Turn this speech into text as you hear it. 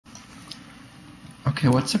Okay,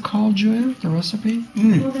 what's it called, Julia? The recipe?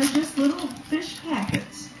 Well, they're just little fish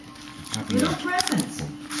packets. Little presents.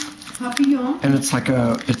 Papillon. And it's like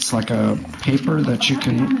a paper that you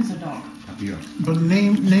can. Papillon is a dog. But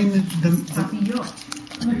name the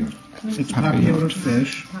Papillon. it's papillon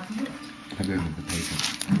fish. Papillon.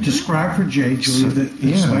 Describe for Jay, Julia,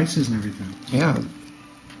 the spices and everything. Yeah.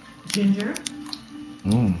 Ginger.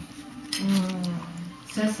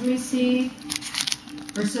 Sesame seed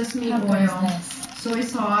or sesame oil. Soy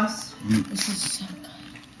sauce. This is so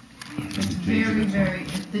good. It's very, very.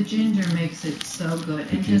 The ginger makes it so good.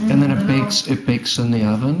 And just And then it bakes in the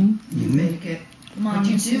oven. You bake it. Mom, What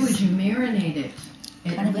you do is you marinate it.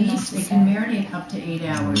 At least it can marinate up to 8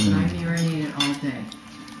 hours, and I marinate it all day.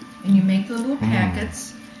 And you make the little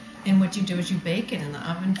packets, and what you do is you bake it in the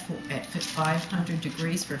oven at 500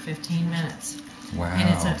 degrees for 15 minutes. Wow. And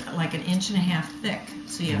it's like an inch and a half thick.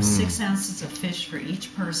 So you have 6 ounces of fish for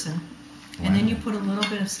each person. And then you put a little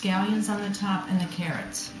bit of scallions on the top and the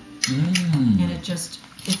carrots. And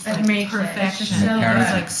it's like perfection.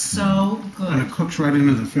 It's like so good. And it cooks right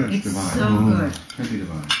into the fish. It's so good.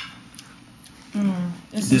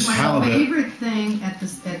 This It's my halibut. favorite thing at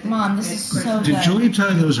the Mom, this is so good. Did Julia tell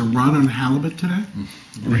you there was a run on halibut today?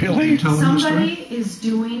 Really? Tell them the Somebody story? is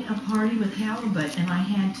doing a party with halibut, and I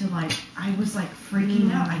had to I was like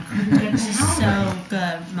freaking out. I couldn't get the halibut. So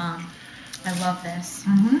good, Mom. I love this.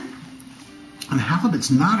 And halibut's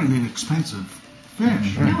not an inexpensive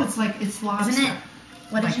fish. No, it's lobster. Isn't it?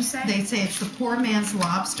 What did you say? They say it's the poor man's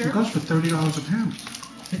lobster. It goes for $30 a pound.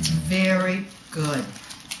 It's very good.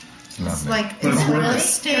 It's like But it's it's like worth a it.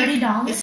 steak. $30?